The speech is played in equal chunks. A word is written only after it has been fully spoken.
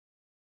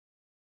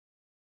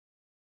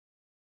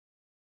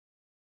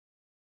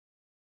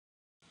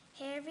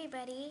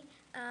everybody,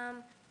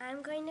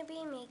 I'm going to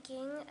be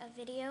making a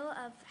video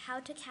of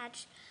how to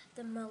catch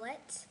the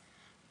mullet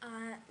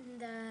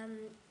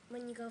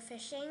when you go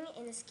fishing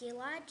in the ski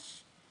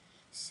lodge.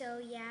 So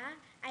yeah,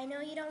 I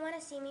know you don't want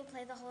to see me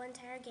play the whole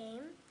entire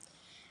game,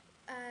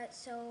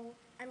 so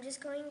I'm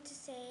just going to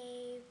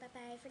say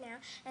bye-bye for now,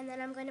 and then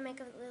I'm going to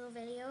make a little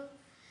video.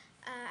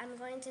 I'm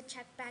going to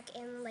check back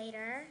in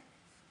later,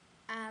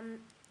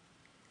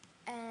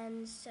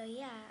 and so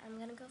yeah, I'm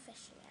going to go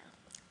fishing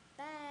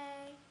now.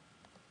 Bye!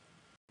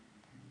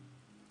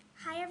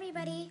 Hi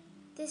everybody,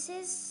 this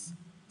is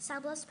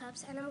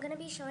Sabluvspups, and I'm going to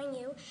be showing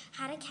you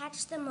how to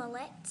catch the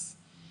mullet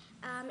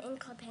in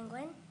Club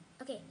Penguin.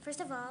 Okay, first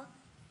of all,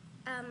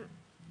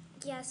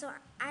 yeah, so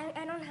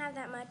I don't have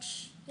that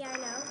much. Yeah, I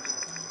know.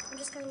 I'm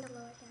just going to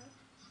lower it down.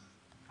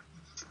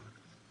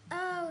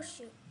 Oh,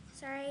 shoot.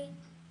 Sorry.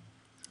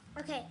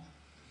 Okay,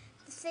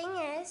 the thing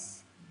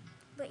is,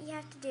 what you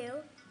have to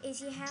do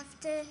is you have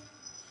to,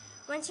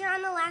 once you're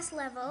on the last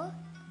level,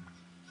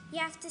 you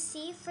have to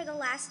see for the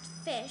last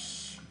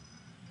fish.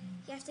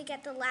 You have to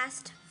get the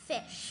last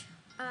fish.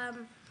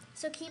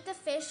 So keep the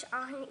fish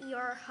on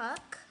your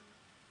hook.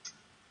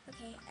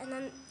 Okay, and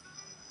then,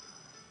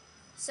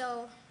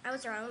 so I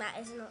was wrong, that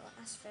isn't the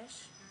last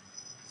fish.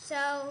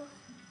 So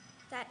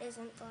that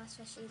isn't the last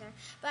fish either.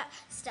 But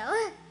still,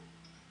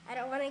 I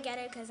don't want to get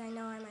it because I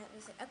know I might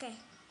lose it. Okay,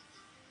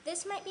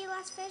 this might be the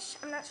last fish,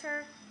 I'm not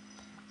sure.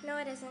 No,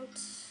 it isn't.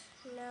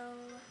 No.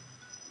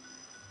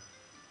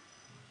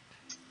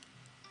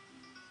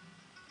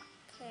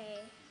 Okay.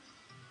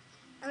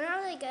 I'm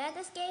not really good at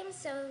this game,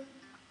 so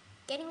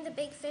getting the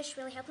big fish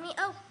really helped me.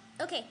 Oh,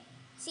 okay.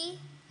 See,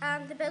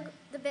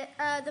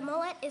 the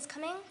mullet is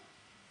coming.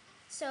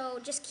 So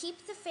just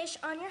keep the fish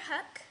on your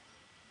hook.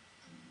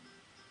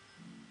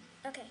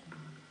 Okay.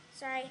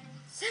 Sorry,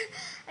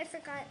 I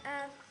forgot.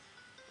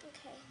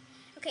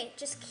 Okay,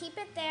 just keep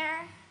it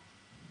there.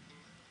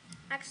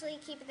 Actually,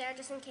 keep it there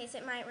just in case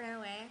it might run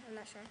away. I'm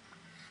not sure.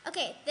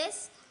 Okay,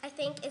 this I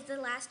think is the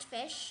last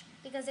fish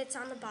because it's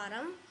on the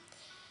bottom.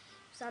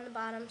 It's on the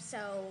bottom,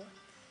 so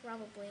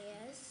probably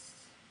is.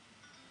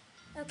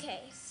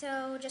 Okay,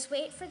 so just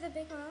wait for the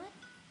big mullet.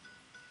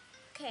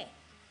 Okay,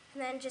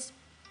 and then just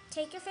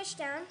take your fish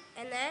down,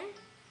 and then,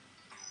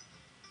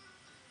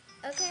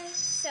 okay,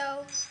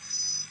 so,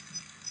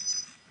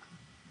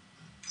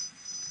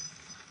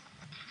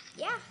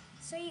 yeah,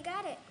 so you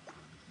got it,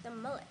 the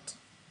mullet.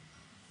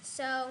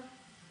 So,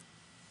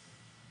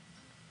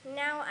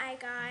 now I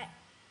got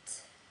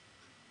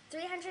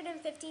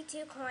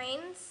 352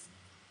 coins.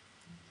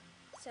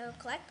 So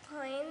collect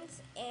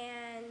coins,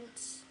 and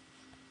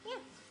yeah.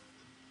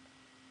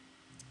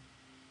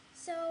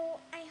 So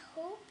I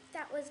hope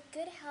that was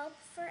good help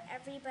for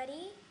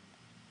everybody.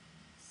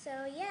 So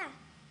yeah,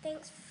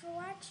 thanks for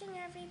watching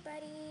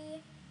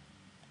everybody.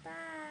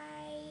 Bye.